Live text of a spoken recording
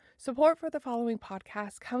Support for the following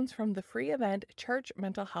podcast comes from the free event Church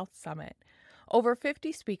Mental Health Summit. Over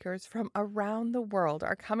 50 speakers from around the world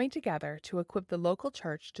are coming together to equip the local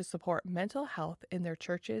church to support mental health in their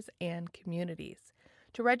churches and communities.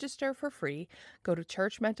 To register for free, go to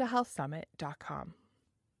churchmentalhealthsummit.com.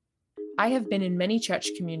 I have been in many church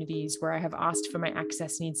communities where I have asked for my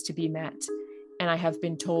access needs to be met, and I have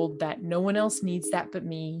been told that no one else needs that but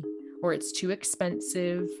me, or it's too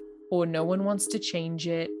expensive, or no one wants to change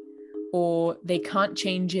it, or they can't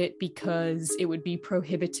change it because it would be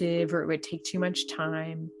prohibitive or it would take too much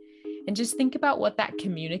time. And just think about what that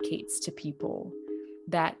communicates to people,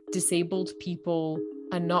 that disabled people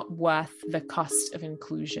are not worth the cost of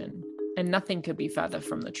inclusion. And nothing could be further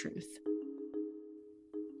from the truth.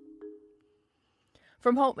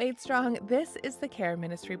 From Hope Made Strong, this is the Care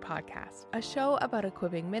Ministry Podcast, a show about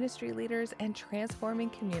equipping ministry leaders and transforming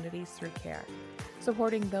communities through care.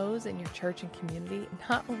 Supporting those in your church and community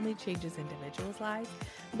not only changes individuals' lives,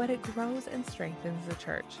 but it grows and strengthens the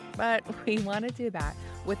church. But we want to do that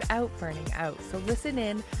without burning out. So listen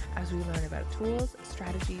in as we learn about tools,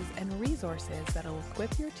 strategies, and resources that will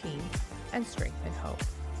equip your team and strengthen hope.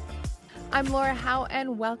 I'm Laura Howe,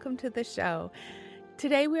 and welcome to the show.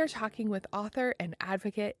 Today we are talking with author and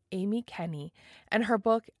advocate Amy Kenny and her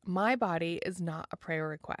book, My Body Is Not a Prayer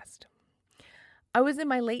Request. I was in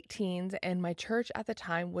my late teens and my church at the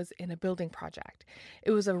time was in a building project. It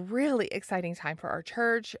was a really exciting time for our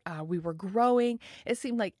church. We were growing. It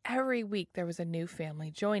seemed like every week there was a new family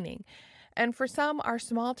joining. And for some, our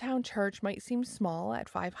small town church might seem small at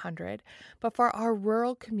 500, but for our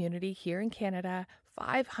rural community here in Canada,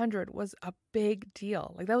 500 was a big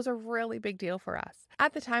deal. That was a really big deal for us.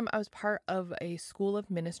 At the time, I was part of a school of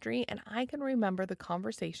ministry, and I can remember the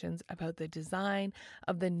conversations about the design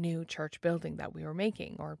of the new church building that we were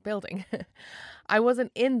making or building. I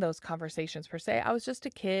wasn't in those conversations per se. I was just a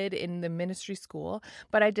kid in the ministry school,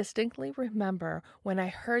 but I distinctly remember when I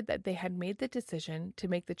heard that they had made the decision to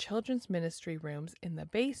make the children's ministry rooms in the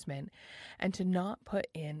basement and to not put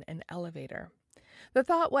in an elevator. The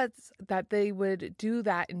thought was that they would do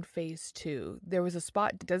that in phase 2. There was a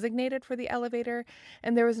spot designated for the elevator,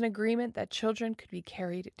 and there was an agreement that children could be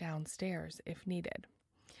carried downstairs if needed.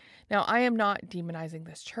 Now, I am not demonizing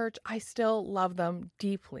this church. I still love them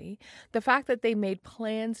deeply. The fact that they made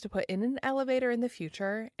plans to put in an elevator in the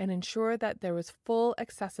future and ensure that there was full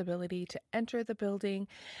accessibility to enter the building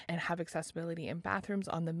and have accessibility in bathrooms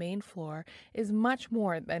on the main floor is much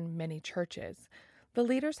more than many churches. The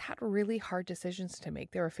leaders had really hard decisions to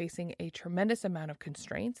make. They were facing a tremendous amount of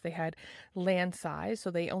constraints. They had land size, so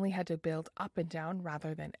they only had to build up and down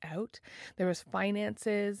rather than out. There was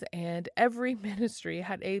finances, and every ministry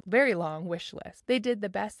had a very long wish list. They did the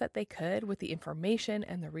best that they could with the information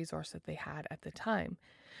and the resource that they had at the time.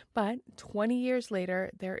 But 20 years later,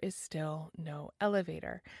 there is still no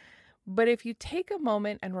elevator. But if you take a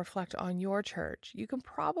moment and reflect on your church, you can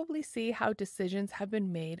probably see how decisions have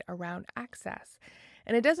been made around access.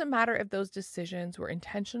 And it doesn't matter if those decisions were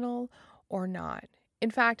intentional or not. In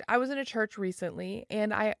fact, I was in a church recently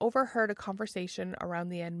and I overheard a conversation around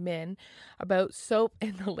the admin about soap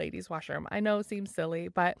in the ladies' washroom. I know it seems silly,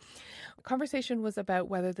 but the conversation was about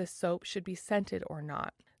whether the soap should be scented or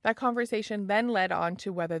not. That conversation then led on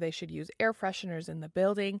to whether they should use air fresheners in the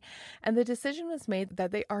building, and the decision was made that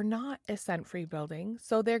they are not a scent-free building,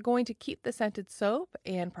 so they're going to keep the scented soap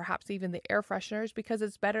and perhaps even the air fresheners because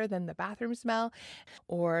it's better than the bathroom smell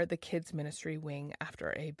or the kids' ministry wing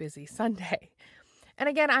after a busy Sunday. And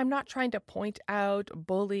again, I'm not trying to point out,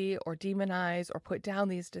 bully, or demonize or put down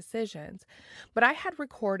these decisions, but I had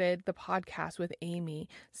recorded the podcast with Amy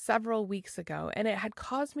several weeks ago, and it had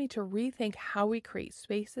caused me to rethink how we create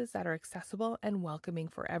spaces that are accessible and welcoming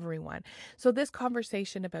for everyone. So this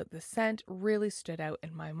conversation about the scent really stood out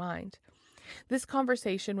in my mind. This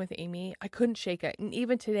conversation with Amy, I couldn't shake it. And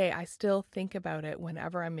even today, I still think about it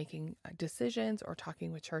whenever I'm making decisions or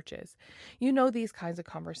talking with churches. You know, these kinds of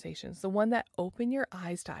conversations, the one that open your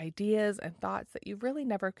eyes to ideas and thoughts that you've really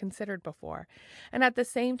never considered before. And at the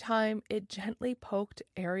same time, it gently poked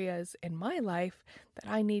areas in my life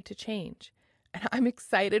that I need to change. And I'm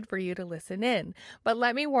excited for you to listen in. But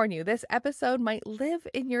let me warn you, this episode might live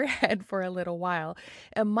in your head for a little while.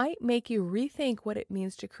 It might make you rethink what it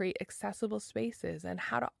means to create accessible spaces and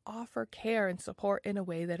how to offer care and support in a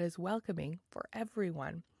way that is welcoming for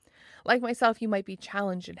everyone. Like myself, you might be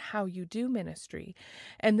challenged in how you do ministry.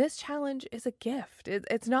 And this challenge is a gift.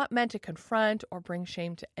 It's not meant to confront or bring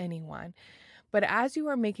shame to anyone. But as you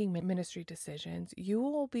are making ministry decisions, you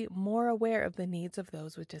will be more aware of the needs of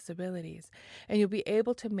those with disabilities, and you'll be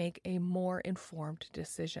able to make a more informed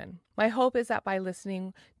decision. My hope is that by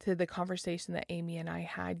listening to the conversation that Amy and I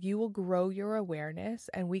had, you will grow your awareness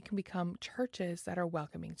and we can become churches that are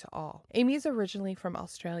welcoming to all. Amy is originally from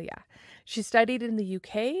Australia. She studied in the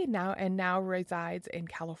UK now resides in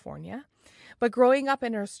California. But growing up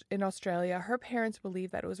in Australia, her parents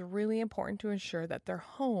believed that it was really important to ensure that their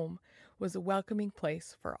home was a welcoming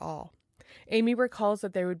place for all. Amy recalls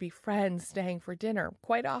that there would be friends staying for dinner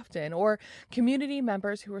quite often, or community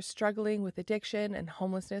members who were struggling with addiction and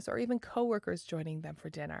homelessness, or even coworkers joining them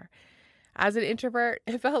for dinner. As an introvert,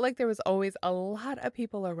 it felt like there was always a lot of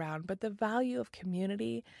people around, but the value of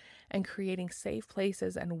community and creating safe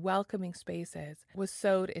places and welcoming spaces was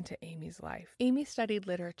sewed into Amy's life. Amy studied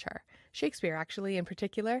literature, Shakespeare actually in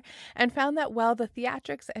particular, and found that while the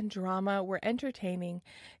theatrics and drama were entertaining,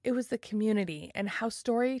 it was the community and how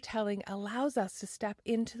storytelling allows us to step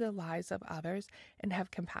into the lives of others and have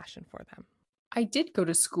compassion for them. I did go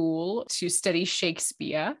to school to study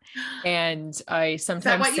Shakespeare, and I sometimes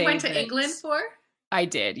say Is that what you went to England for? I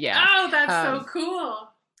did, yeah. Oh, that's so cool.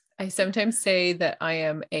 I sometimes say that I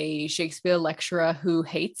am a Shakespeare lecturer who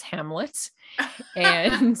hates Hamlet.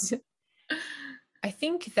 And I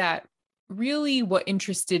think that really what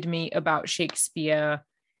interested me about Shakespeare,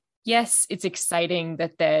 yes, it's exciting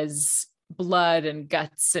that there's blood and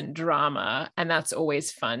guts and drama, and that's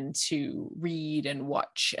always fun to read and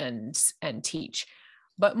watch and teach.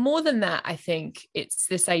 But more than that, I think it's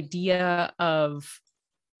this idea of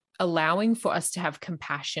allowing for us to have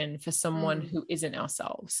compassion for someone who isn't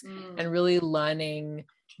ourselves, and really learning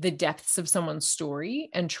the depths of someone's story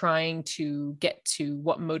and trying to get to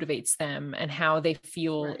what motivates them and how they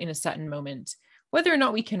feel in a certain moment, whether or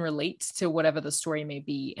not we can relate to whatever the story may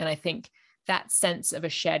be. And I think that sense of a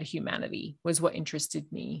shared humanity was what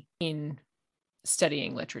interested me in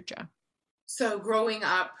studying literature. So growing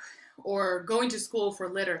up or going to school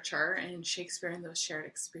for literature and Shakespeare and those shared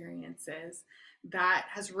experiences, that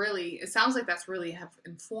has really, it sounds like that's really have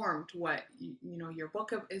informed what your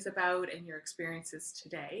book is about and your experiences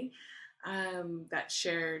today, that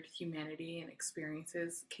shared humanity and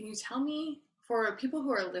experiences. Can you tell me, for people who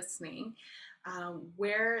are listening,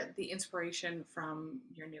 where the inspiration from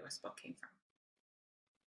your newest book came from?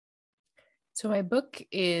 So my book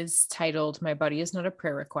is titled My Body Is Not a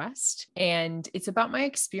Prayer Request, and it's about my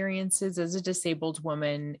experiences as a disabled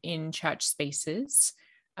woman in church spaces.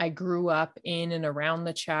 I grew up in and around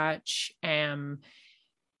the church, and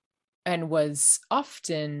was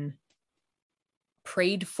often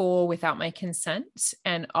prayed for without my consent.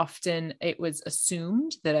 And often it was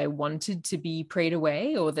assumed that I wanted to be prayed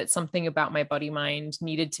away, or that something about my body mind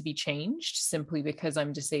needed to be changed simply because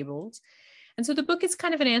I'm disabled. And so the book is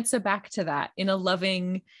kind of an answer back to that in a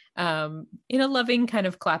loving kind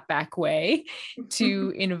of clapback way,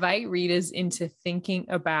 to invite readers into thinking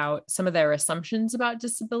about some of their assumptions about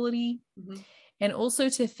disability, and also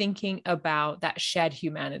to thinking about that shared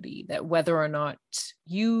humanity, that whether or not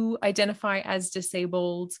you identify as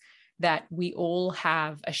disabled, that we all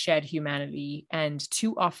have a shared humanity, and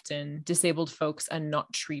too often disabled folks are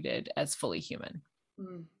not treated as fully human.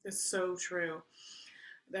 That's so true.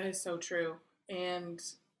 That is so true. And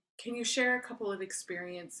can you share a couple of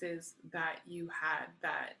experiences that you had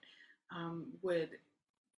that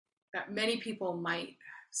that many people might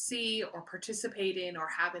see or participate in or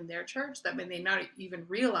have in their church, that may not even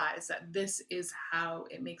realize that this is how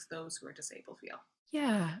it makes those who are disabled feel?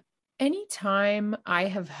 Yeah. Anytime I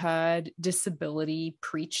have heard disability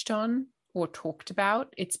preached on or talked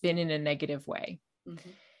about, it's been in a negative way.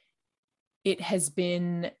 It has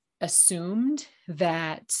been assumed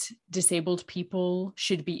that disabled people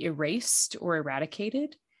should be erased or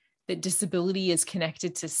eradicated, that disability is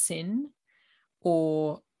connected to sin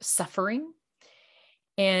or suffering.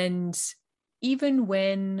 And even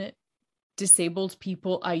when disabled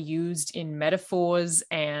people are used in metaphors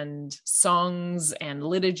and songs and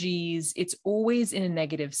liturgies, it's always in a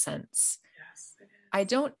negative sense. Yes, it is. I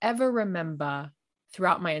don't ever remember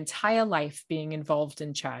throughout my entire life being involved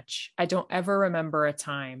in church, I don't ever remember a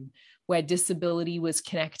time where disability was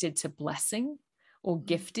connected to blessing or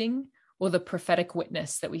gifting or the prophetic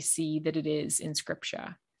witness that we see that it is in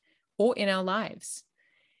scripture or in our lives.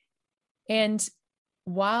 And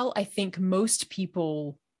while I think most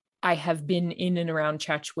people I have been in and around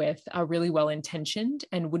church with are really well-intentioned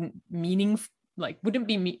and wouldn't mean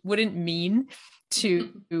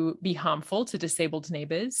to be harmful to disabled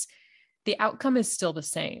neighbors, the outcome is still the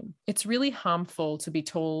same. It's really harmful to be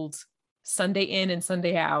told Sunday in and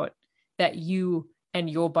Sunday out that you and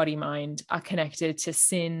your body mind are connected to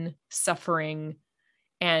sin, suffering,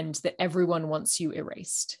 and that everyone wants you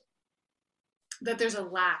erased. That there's a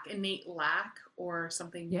lack, innate lack, or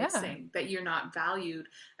something missing, that you're not valued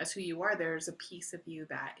as who you are. There's a piece of you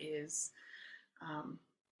that is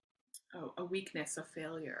a weakness, a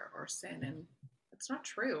failure, or sin, and it's not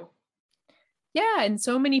true. Yeah. And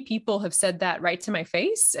so many people have said that right to my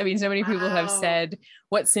face. I mean, so many people have said,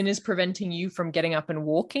 what sin is preventing you from getting up and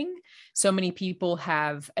walking? So many people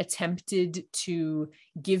have attempted to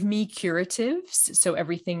give me curatives. So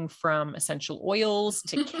everything from essential oils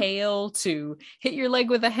to kale to hit your leg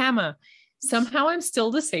with a hammer. Somehow I'm still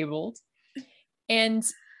disabled. And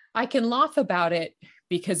I can laugh about it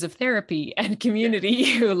because of therapy and community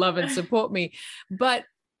who love and support me. But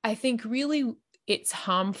I think really it's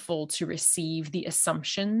harmful to receive the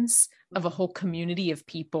assumptions of a whole community of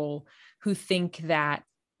people who think that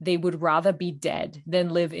they would rather be dead than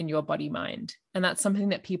live in your body mind. And that's something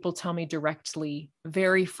that people tell me directly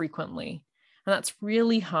very frequently. And that's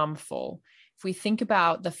really harmful. If we think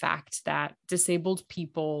about the fact that disabled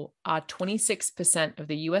people are 26% of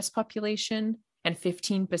the US population and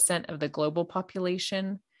 15% of the global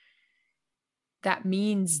population, that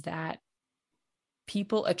means that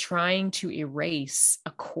people are trying to erase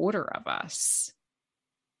a quarter of us.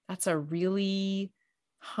 That's a really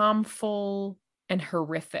harmful and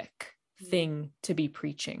horrific thing to be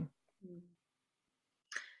preaching.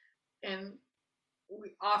 And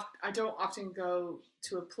I don't often go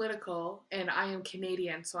to a political, and I am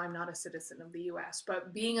Canadian, so I'm not a citizen of the US,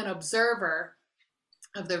 but being an observer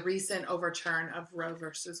of the recent overturn of Roe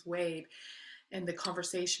versus Wade and the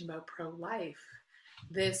conversation about pro-life,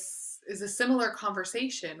 this is a similar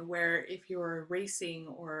conversation where if you're erasing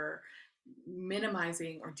or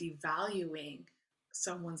minimizing or devaluing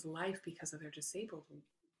someone's life because of their disabled,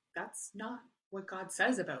 that's not what God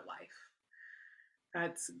says about life.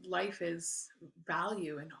 That's life is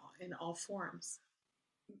value in all forms.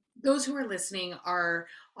 Those who are listening are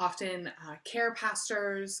often care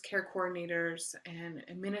pastors, care coordinators, and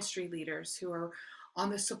ministry leaders who are on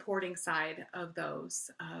the supporting side of those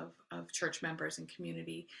of church members and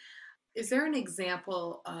community. Is there an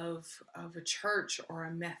example of a church or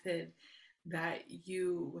a method that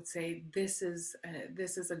you would say this is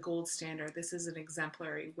a gold standard, this is an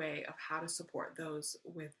exemplary way of how to support those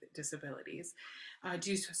with disabilities?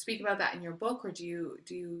 Do you speak about that in your book, or do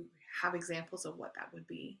you have examples of what that would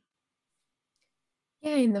be?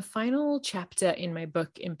 Yeah, in the final chapter in my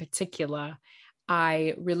book in particular,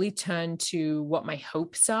 I really turn to what my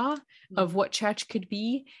hopes are of what church could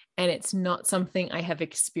be. And it's not something I have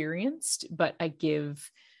experienced, but I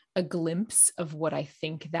give a glimpse of what I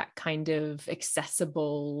think that kind of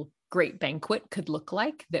accessible great banquet could look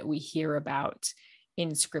like that we hear about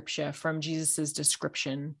in scripture from Jesus's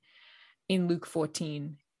description in Luke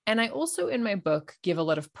 14. And I also, in my book, give a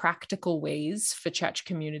lot of practical ways for church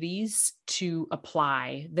communities to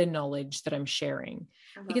apply the knowledge that I'm sharing,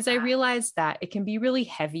 because I realize that it can be really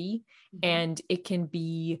heavy and it can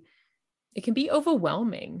be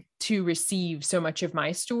overwhelming to receive so much of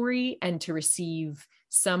my story and to receive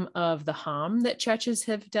some of the harm that churches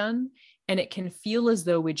have done. And it can feel as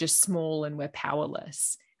though we're just small and we're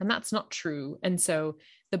powerless. And that's not true. And so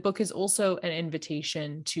the book is also an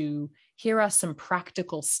invitation to here are some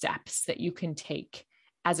practical steps that you can take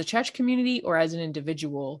as a church community or as an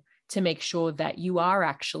individual to make sure that you are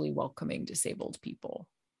actually welcoming disabled people.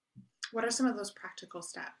 What are some of those practical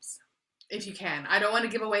steps? If you can. I don't want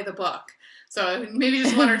to give away the book, so maybe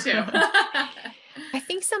just one or two. I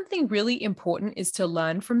think something really important is to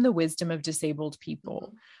learn from the wisdom of disabled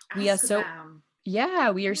people. We are so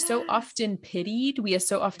often pitied. We are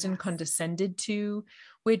so often condescended to.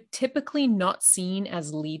 We're typically not seen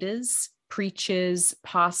as leaders, preachers,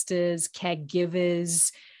 pastors,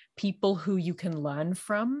 caregivers, people who you can learn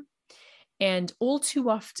from. And all too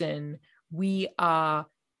often, we are,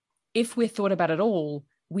 if we're thought about at all,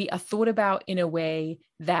 we are thought about in a way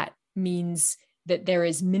that means that there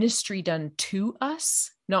is ministry done to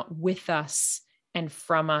us, not with us and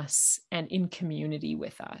from us and in community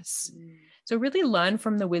with us. So really learn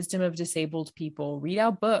from the wisdom of disabled people, read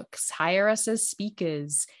our books, hire us as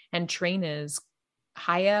speakers and trainers,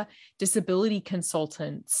 hire disability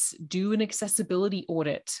consultants, do an accessibility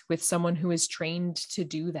audit with someone who is trained to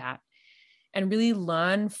do that, and really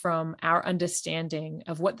learn from our understanding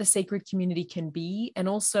of what the sacred community can be and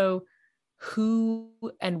also who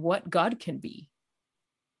and what God can be.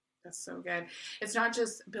 That's so good. It's not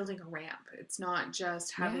just building a ramp. It's not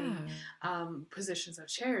just having positions of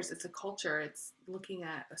chairs. It's a culture. It's looking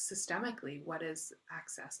at systemically, what does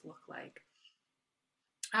access look like?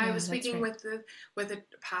 I Yeah, was that's speaking right. with a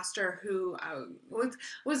pastor who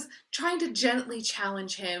was trying to gently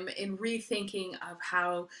challenge him in rethinking of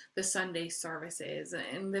how the Sunday service is.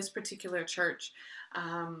 In this particular church,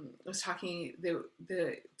 was talking the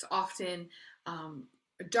it's often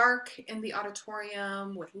dark in the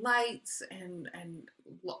auditorium with lights and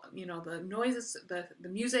the noises, the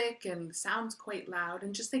music and the sounds quite loud,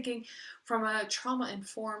 and just thinking from a trauma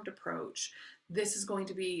informed approach,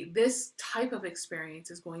 this type of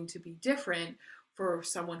experience is going to be different for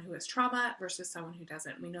someone who has trauma versus someone who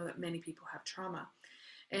doesn't. We know that many people have trauma.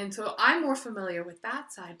 And so I'm more familiar with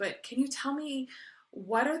that side, but can you tell me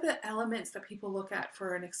what are the elements that people look at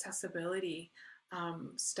for an accessibility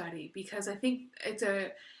study? Because I think it's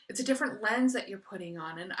a different lens that you're putting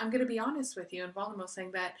on. And I'm going to be honest with you and vulnerable,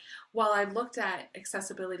 saying that while I've looked at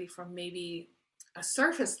accessibility from maybe a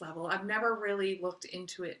surface level, I've never really looked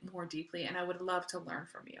into it more deeply, and I would love to learn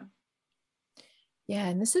from you. Yeah,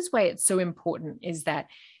 and this is why it's so important is that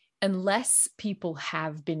unless people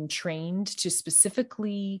have been trained to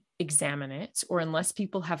specifically examine it, or unless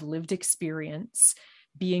people have lived experience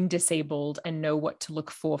being disabled and know what to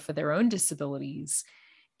look for their own disabilities,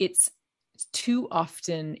 it's too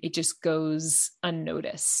often it just goes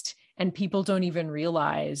unnoticed. And people don't even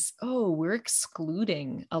realize, oh, we're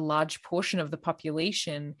excluding a large portion of the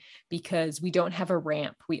population because we don't have a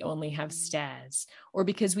ramp, we only have stairs, or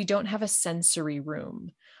because we don't have a sensory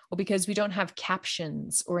room, or because we don't have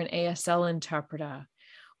captions or an ASL interpreter,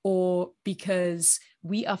 or because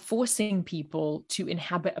we are forcing people to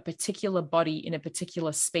inhabit a particular body in a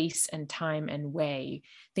particular space and time and way.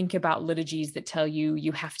 Think about liturgies that tell you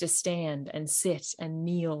you have to stand and sit and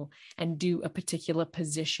kneel and do a particular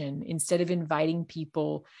position instead of inviting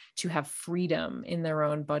people to have freedom in their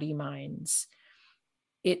own body minds.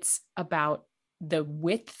 It's about the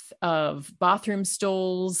width of bathroom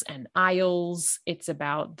stalls and aisles. It's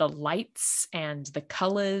about the lights and the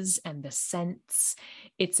colors and the scents.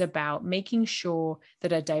 It's about making sure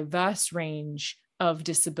that a diverse range of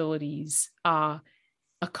disabilities are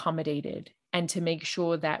accommodated, and to make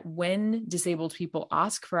sure that when disabled people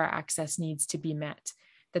ask for our access needs to be met,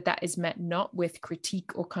 that is met not with critique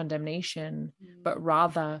or condemnation, but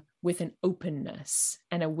rather with an openness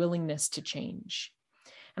and a willingness to change.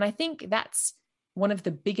 And I think that's one of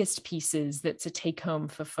the biggest pieces that's a take home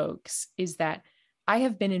for folks, is that I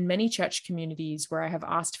have been in many church communities where I have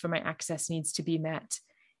asked for my access needs to be met,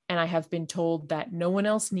 and I have been told that no one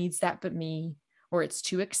else needs that but me, or it's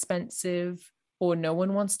too expensive, or no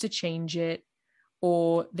one wants to change it,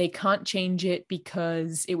 or they can't change it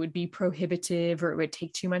because it would be prohibitive or it would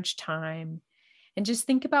take too much time. And just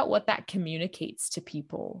think about what that communicates to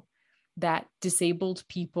people, that disabled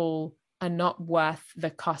people are not worth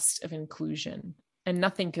the cost of inclusion. And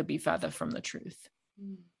nothing could be further from the truth.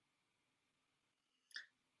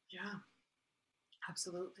 Yeah,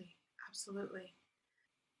 absolutely. Absolutely.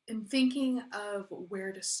 In thinking of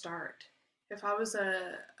where to start, if I was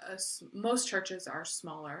most churches are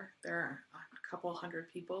smaller, they're a couple hundred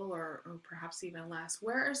people or perhaps even less.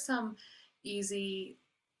 Where are some easy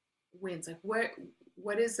wins? Like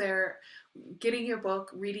what is there? Getting your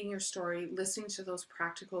book, reading your story, listening to those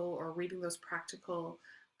practical or reading those practical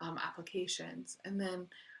applications, and then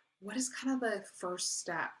what is kind of the first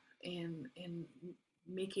step in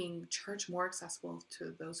making church more accessible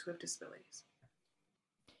to those who have disabilities?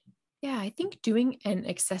 Yeah, I think doing an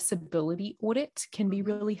accessibility audit can be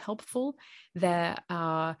really helpful. There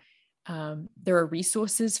are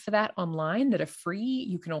resources for that online that are free.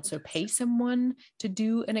 You can also pay someone to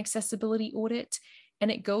do an accessibility audit. And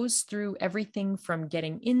it goes through everything from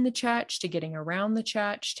getting in the church to getting around the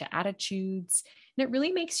church to attitudes. And it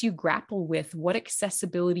really makes you grapple with what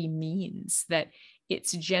accessibility means, that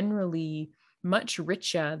it's generally much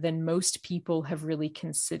richer than most people have really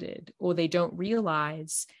considered, or they don't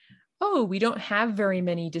realize, oh, we don't have very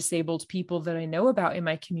many disabled people that I know about in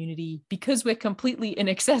my community because we're completely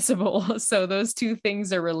inaccessible. So those two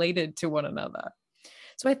things are related to one another.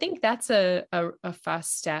 So I think that's a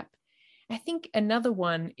first step. I think another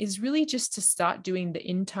one is really just to start doing the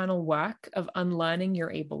internal work of unlearning your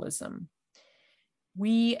ableism.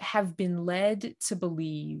 We have been led to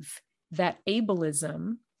believe that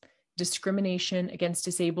ableism, discrimination against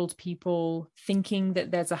disabled people, thinking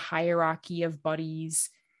that there's a hierarchy of bodies,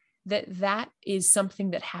 that is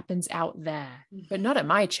something that happens out there, but not at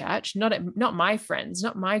my church, not my friends,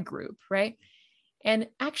 not my group, right? And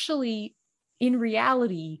actually, in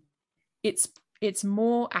reality, it's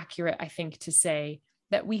more accurate, I think, to say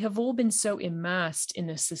that we have all been so immersed in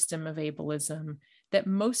the system of ableism that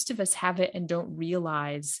most of us have it and don't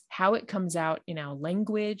realize how it comes out in our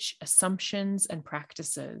language, assumptions, and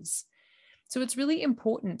practices. So it's really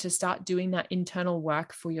important to start doing that internal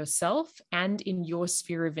work for yourself and in your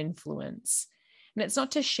sphere of influence. And it's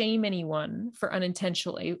not to shame anyone for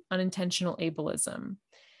unintentional ableism,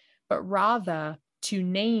 but rather to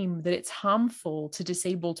name that it's harmful to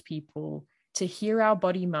disabled people to hear our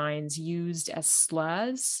body minds used as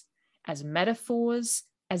slurs, as metaphors,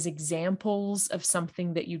 as examples of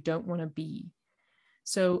something that you don't want to be.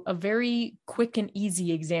 So a very quick and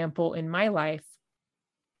easy example in my life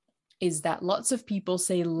is that lots of people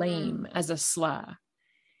say lame as a slur.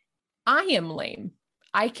 I am lame.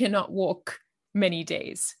 I cannot walk many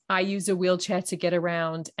days. I use a wheelchair to get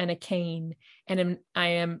around and a cane, and I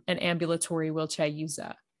am an ambulatory wheelchair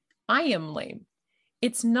user. I am lame.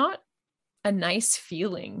 It's not a nice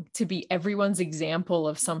feeling to be everyone's example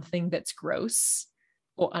of something that's gross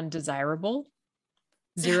or undesirable.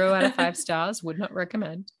 0 out of 5 stars, would not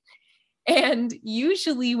recommend. And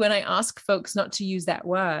usually when I ask folks not to use that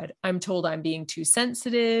word, I'm told I'm being too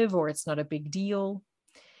sensitive or it's not a big deal.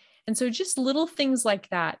 And so just little things like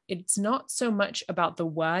that, it's not so much about the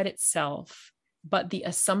word itself, but the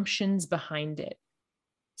assumptions behind it.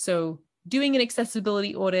 So doing an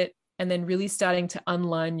accessibility audit and then really starting to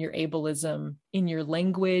unlearn your ableism in your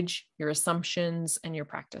language, your assumptions, and your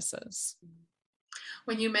practices.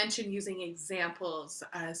 When you mention using examples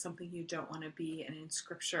as something you don't want to be, and in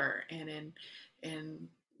scripture and in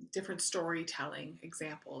different storytelling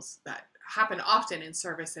examples that happen often in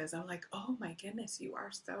services, I'm like, oh my goodness, you are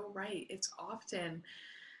so right. It's often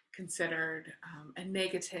considered a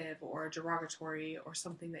negative or derogatory or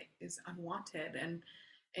something that is unwanted.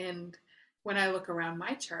 And when I look around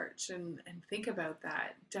my church and think about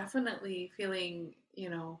that, definitely feeling,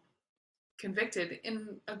 convicted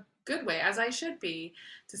in a good way, as I should be,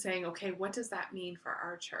 to saying, okay, what does that mean for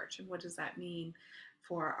our church? And what does that mean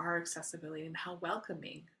for our accessibility and how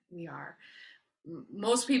welcoming we are?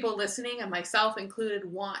 Most people listening, and myself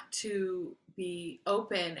included, want to be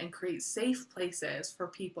open and create safe places for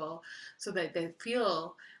people so that they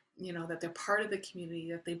feel, that they're part of the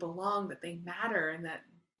community, that they belong, that they matter, and that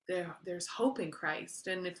there's hope in Christ.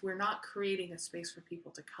 And if we're not creating a space for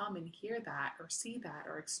people to come and hear that or see that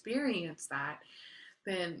or experience that,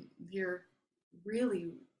 then you're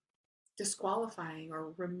really disqualifying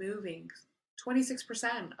or removing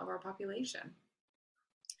 26% of our population.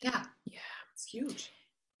 Yeah. It's huge.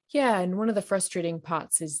 Yeah. And one of the frustrating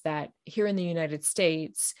parts is that here in the United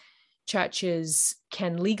States, churches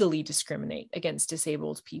can legally discriminate against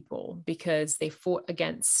disabled people because they fought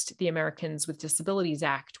against the Americans with Disabilities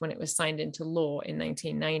Act when it was signed into law in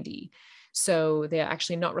 1990. So they're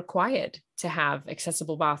actually not required to have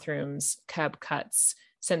accessible bathrooms, curb cuts,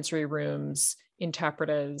 sensory rooms,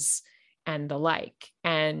 interpreters, and the like.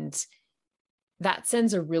 And that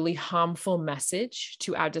sends a really harmful message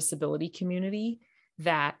to our disability community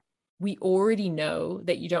that we already know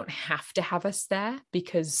that you don't have to have us there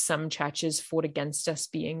because some churches fought against us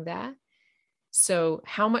being there. So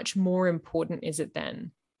how much more important is it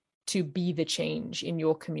then to be the change in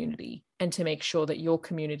your community and to make sure that your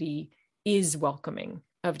community is welcoming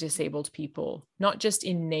of disabled people, not just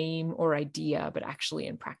in name or idea, but actually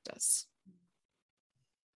in practice?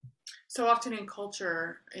 So often in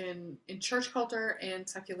culture, in church culture and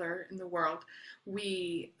secular in the world,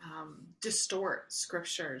 we distort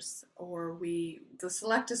scriptures, or we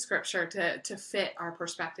select a scripture to fit our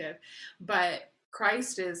perspective. But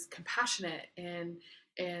Christ is compassionate and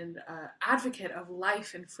advocate of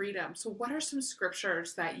life and freedom. So what are some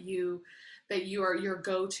scriptures that you are your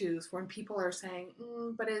go-tos when people are saying,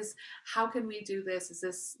 but how can we do this? Is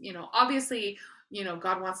this, obviously,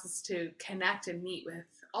 God wants us to connect and meet with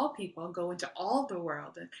all people and go into all the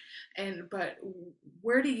world, but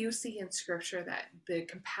where do you see in scripture that the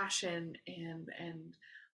compassion and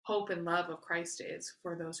hope and love of Christ is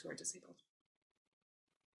for those who are disabled?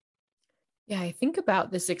 Yeah, I think about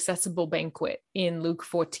this accessible banquet in Luke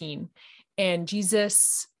 14, and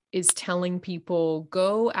Jesus is telling people,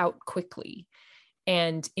 go out quickly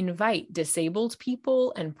and invite disabled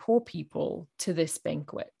people and poor people to this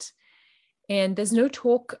banquet. And there's no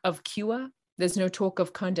talk of cure. There's no talk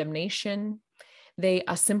of condemnation. They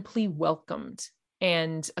are simply welcomed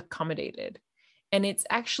and accommodated. And it's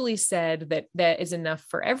actually said that there is enough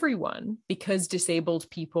for everyone because disabled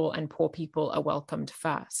people and poor people are welcomed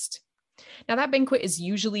first. Now, that banquet is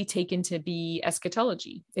usually taken to be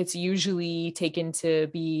eschatology. It's usually taken to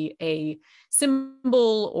be a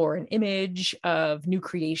symbol or an image of new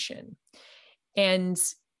creation. And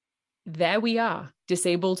there we are,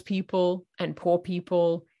 disabled people and poor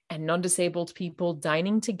people and non-disabled people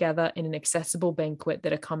dining together in an accessible banquet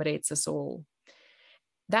that accommodates us all.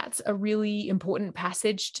 That's a really important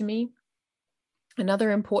passage to me.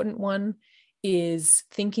 Another important one is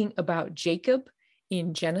thinking about Jacob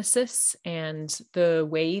in Genesis and the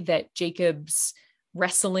way that Jacob's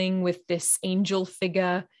wrestling with this angel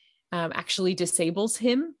figure actually disables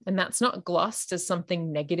him. And that's not glossed as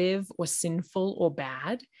something negative or sinful or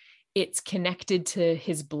bad. It's connected to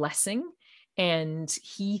his blessing. And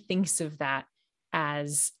he thinks of that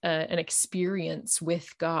as an experience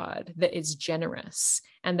with God that is generous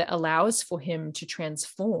and that allows for him to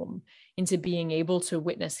transform into being able to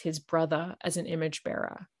witness his brother as an image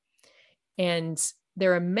bearer. And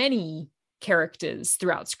there are many characters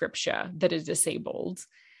throughout scripture that are disabled,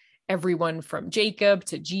 everyone from Jacob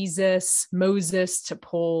to Jesus, Moses to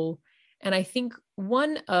Paul. And I think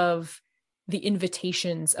one of the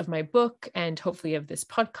invitations of my book, and hopefully of this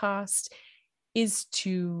podcast, is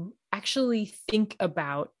to actually think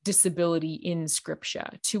about disability in scripture.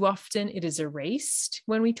 Too often it is erased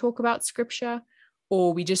when we talk about scripture,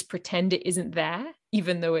 or we just pretend it isn't there,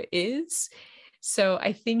 even though it is. So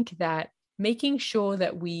I think that making sure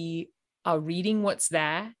that we are reading what's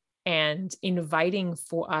there and inviting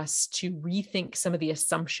for us to rethink some of the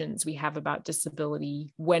assumptions we have about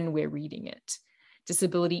disability when we're reading it.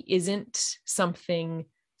 Disability isn't something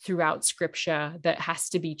throughout scripture that has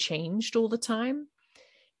to be changed all the time.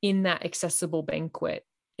 In that accessible banquet,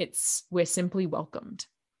 we're simply welcomed.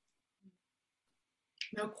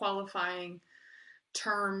 No qualifying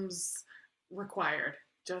terms required,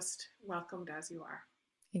 just welcomed as you are.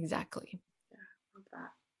 Exactly. Yeah, love that.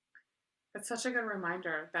 That's such a good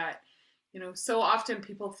reminder that, so often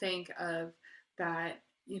people think of that,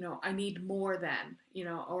 I need more than,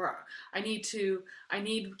 or I need to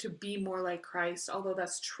be more like Christ, although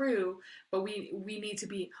that's true, but we need to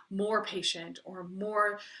be more patient or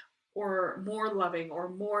more loving or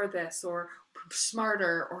more this or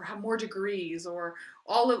smarter or have more degrees or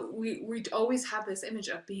we always have this image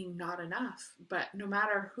of being not enough. But no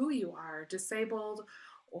matter who you are, disabled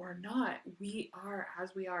or not, we are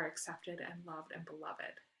as we are, accepted and loved and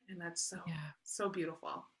beloved. And that's so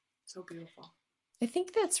beautiful. So beautiful. I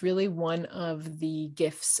think that's really one of the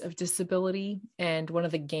gifts of disability and one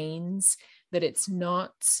of the gains, that it's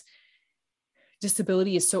not,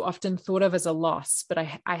 disability is so often thought of as a loss, but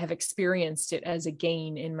I have experienced it as a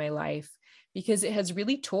gain in my life, because it has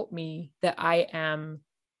really taught me that I am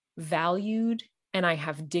valued and I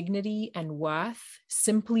have dignity and worth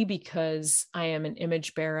simply because I am an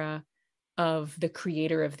image bearer of the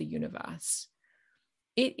creator of the universe.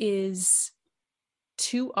 It is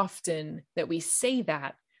too often that we say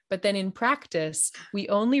that, but then in practice, we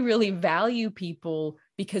only really value people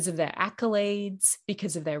because of their accolades,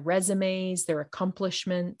 because of their resumes, their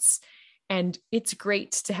accomplishments. And it's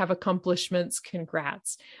great to have accomplishments,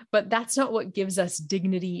 congrats, but that's not what gives us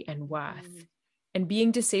dignity and worth. And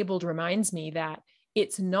being disabled reminds me that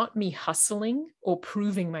it's not me hustling or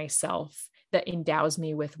proving myself that endows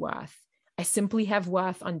me with worth. I simply have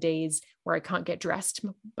worth on days where I can't get dressed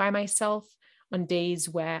by myself, on days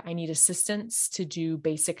where I need assistance to do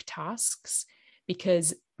basic tasks,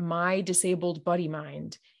 because my disabled body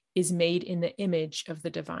mind is made in the image of the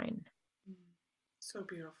divine. So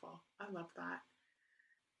beautiful. I love that.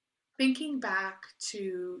 Thinking back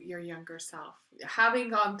to your younger self, having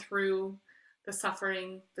gone through the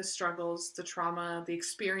suffering, the struggles, the trauma, the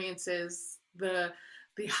experiences, the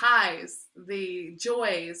highs, the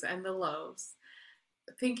joys, and the lows.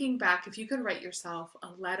 Thinking back, if you could write yourself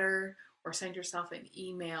a letter or send yourself an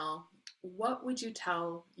email, what would you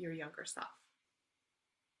tell your younger self?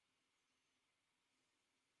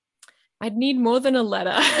 I'd need more than a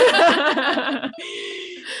letter.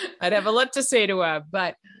 I'd have a lot to say to her,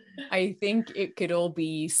 but I think it could all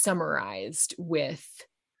be summarized with,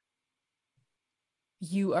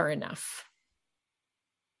 you are enough.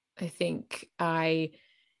 I think I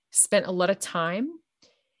spent a lot of time,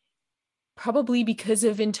 probably because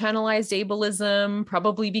of internalized ableism,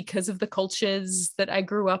 probably because of the cultures that I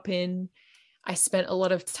grew up in. I spent a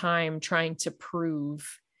lot of time trying to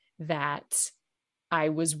prove that I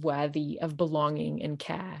was worthy of belonging and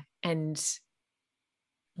care, and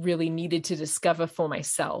really needed to discover for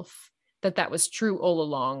myself that that was true all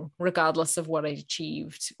along, regardless of what I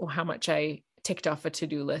achieved or how much I ticked off a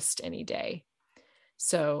to-do list any day.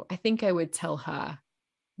 So I think I would tell her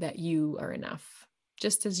that you are enough,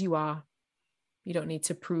 just as you are. You don't need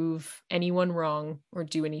to prove anyone wrong or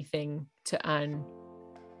do anything to earn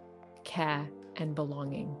care and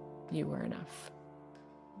belonging. You are enough.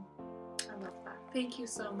 I love that. Thank you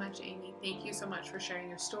so much, Amy. Thank you so much for sharing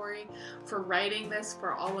your story, for writing this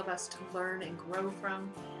for all of us to learn and grow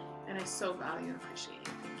from. And I so value and appreciate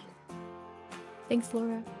you. Thank you. Thanks,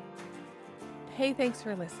 Laura. Hey, thanks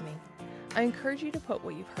for listening. I encourage you to put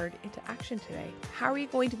what you've heard into action today. How are you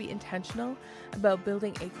going to be intentional about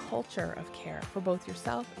building a culture of care for both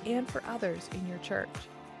yourself and for others in your church?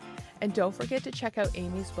 And don't forget to check out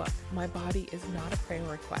Amy's book, My Body is Not a Prayer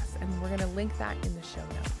Request, and we're going to link that in the show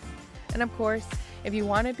notes. And of course, if you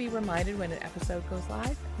want to be reminded when an episode goes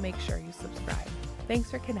live, make sure you subscribe. Thanks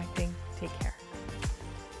for connecting. Take care.